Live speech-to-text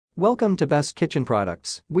Welcome to Best Kitchen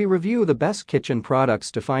Products. We review the best kitchen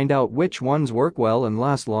products to find out which ones work well and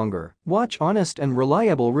last longer. Watch honest and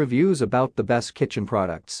reliable reviews about the best kitchen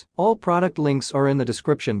products. All product links are in the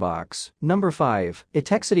description box. Number 5.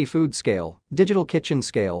 Itexity Food Scale. Digital Kitchen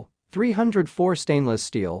Scale. 304 Stainless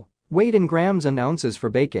Steel. Weight in grams and ounces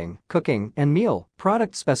for baking, cooking, and meal.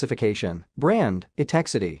 Product specification. Brand,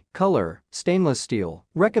 Itexity. Color, stainless steel.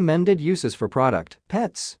 Recommended uses for product,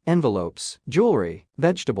 pets, envelopes, jewelry,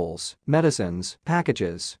 vegetables, medicines,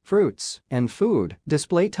 packages, fruits, and food.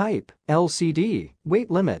 Display type, LCD.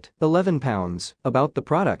 Weight limit, 11 pounds. About the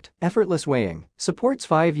product, effortless weighing. Supports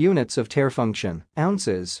 5 units of tare function,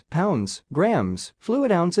 ounces, pounds, grams,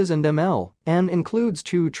 fluid ounces and ml, and includes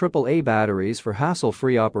 2 AAA batteries for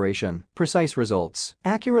hassle-free operation. Precise results.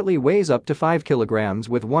 Accurately weighs up to 5 kilograms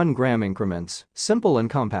with 1 gram increments. Simple and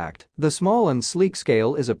compact. The small and sleek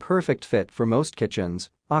scale is a perfect fit for most kitchens,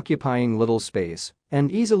 occupying little space,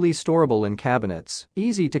 and easily storable in cabinets.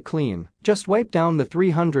 Easy to clean. Just wipe down the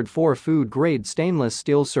 304 food-grade stainless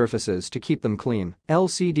steel surfaces to keep them clean.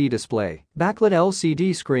 LCD display. Backlit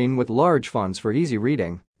LCD screen with large fonts for easy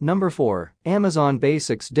reading. Number 4. Amazon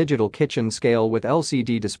Basics Digital Kitchen Scale with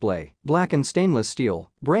LCD Display. Black and stainless steel.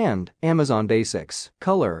 Brand, Amazon Basics.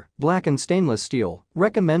 Color, black and stainless steel.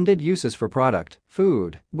 Recommended uses for product,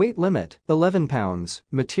 food. Weight limit, 11 pounds.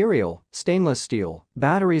 Material, stainless steel.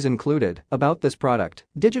 Batteries included. About this product,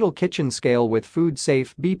 digital kitchen scale with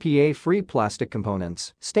food-safe BPA-free plastic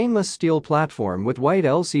components. Stainless steel platform with white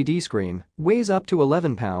LCD screen. Weighs up to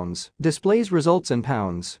 11 pounds. Displays results in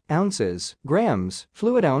pounds, ounces, grams,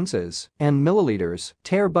 fluid ounces, and milliliters.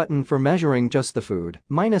 Tare button for measuring just the food,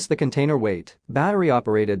 minus the container weight. Battery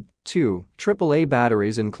operated. 2 AAA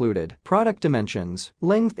batteries included. Product dimensions.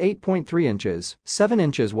 Length 8.3 inches, 7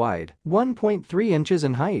 inches wide, 1.3 inches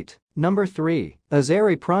in height. Number 3.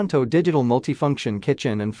 Azeri Pronto Digital Multifunction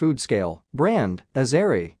Kitchen and Food Scale. Brand,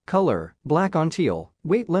 Azeri. Color, black on teal.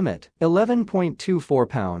 Weight limit, 11.24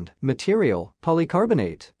 pound. Material,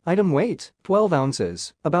 polycarbonate. Item weight, 12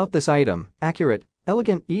 ounces. About this item, accurate,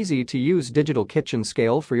 elegant, easy to use digital kitchen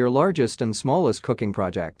scale for your largest and smallest cooking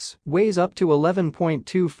projects. Weighs up to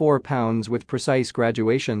 11.24 pounds with precise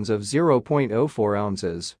graduations of 0.04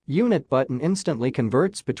 ounces. Unit button instantly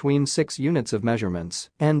converts between 6 units of measurements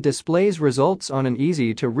and displays results on an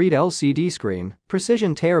easy to read LCD screen.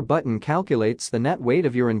 Precision tare button calculates the net weight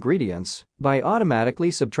of your ingredients by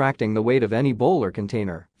automatically subtracting the weight of any bowl or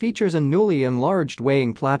container. Features a newly enlarged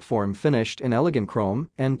weighing platform finished in elegant chrome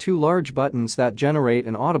and 2 large buttons that generate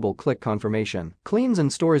an audible click confirmation. Cleans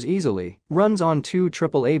and stores easily. Runs on 2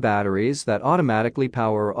 AAA batteries that automatically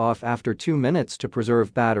power off after 2 minutes to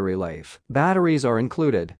preserve battery life. Batteries are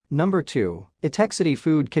included. Number 2. Itexity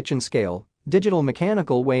Food Kitchen Scale. Digital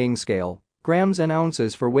Mechanical Weighing Scale. Grams and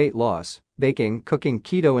ounces for weight loss, baking, cooking,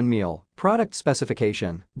 keto and meal. Product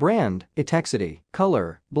specification. Brand, Itexity.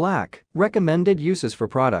 Color, black. Recommended uses for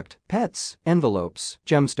product, pets, envelopes,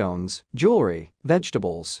 gemstones, jewelry,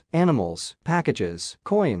 vegetables, animals, packages,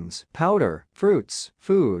 coins, powder, fruits,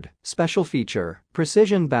 food. Special feature,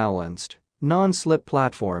 precision balanced, non-slip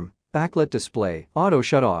platform. Backlit display, auto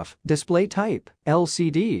shut-off, display type,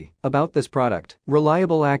 LCD. About this product,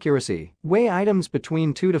 reliable accuracy. Weigh items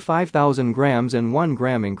between 2 to 5,000 grams in 1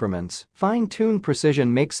 gram increments. Fine-tuned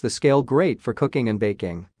precision makes the scale great for cooking and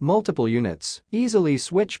baking. Multiple units. Easily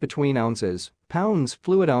switch between ounces, pounds,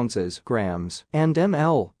 fluid ounces, grams, and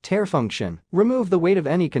ml. Tare function. Remove the weight of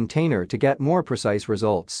any container to get more precise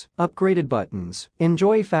results. Upgraded buttons.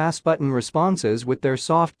 Enjoy fast button responses with their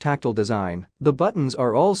soft tactile design. The buttons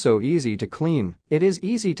are also easy to clean. It is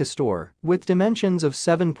easy to store. With dimensions of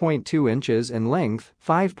 7.2 inches in length,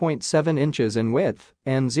 5.7 inches in width,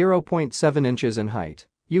 and 0.7 inches in height.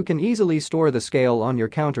 You can easily store the scale on your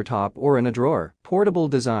countertop or in a drawer. Portable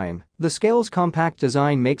design. The scale's compact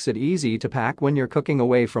design makes it easy to pack when you're cooking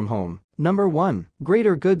away from home. Number 1.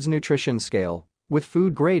 Greater Goods Nutrition Scale. With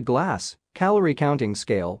food-grade glass, calorie counting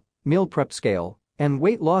scale, meal prep scale, and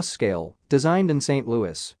weight loss scale. Designed in St.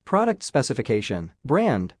 Louis. Product specification.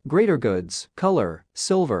 Brand, Greater Goods. Color,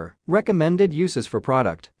 silver. Recommended uses for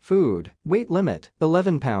product, food. Weight limit,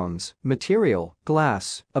 11 pounds. Material,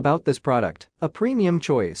 glass. About this product, a premium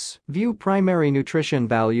choice. View primary nutrition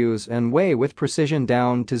values and weigh with precision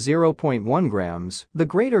down to 0.1 grams. The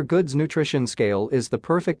Greater Goods Nutrition Scale is the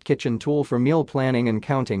perfect kitchen tool for meal planning and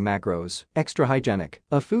counting macros. Extra hygienic.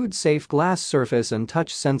 A food-safe glass surface and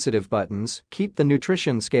touch-sensitive buttons keep the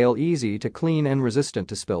nutrition scale easy to clean and resistant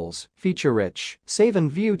to spills. Feature-rich. Save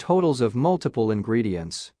and view totals of multiple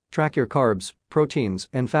ingredients. Track your carbs, proteins,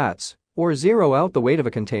 and fats. or zero out the weight of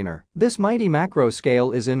a container. This mighty macro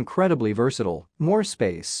scale is incredibly versatile. More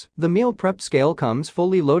space. The meal prep scale comes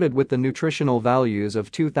fully loaded with the nutritional values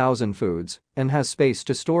of 2,000 foods and has space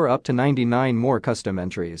to store up to 99 more custom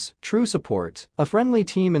entries. True support. A friendly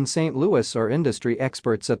team in St. Louis are industry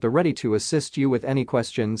experts at the ready to assist you with any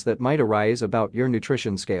questions that might arise about your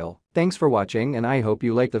nutrition scale. Thanks for watching, and I hope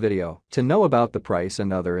you liked the video. To know about the price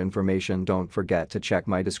and other information, don't forget to check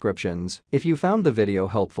my descriptions. If you found the video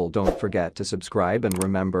helpful, don't forget to subscribe and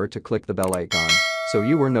remember to click the bell icon so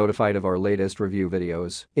you were notified of our latest review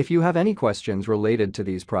videos. If you have any questions related to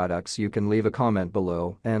these products, you can leave a comment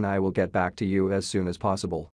below and I will get back to you as soon as possible.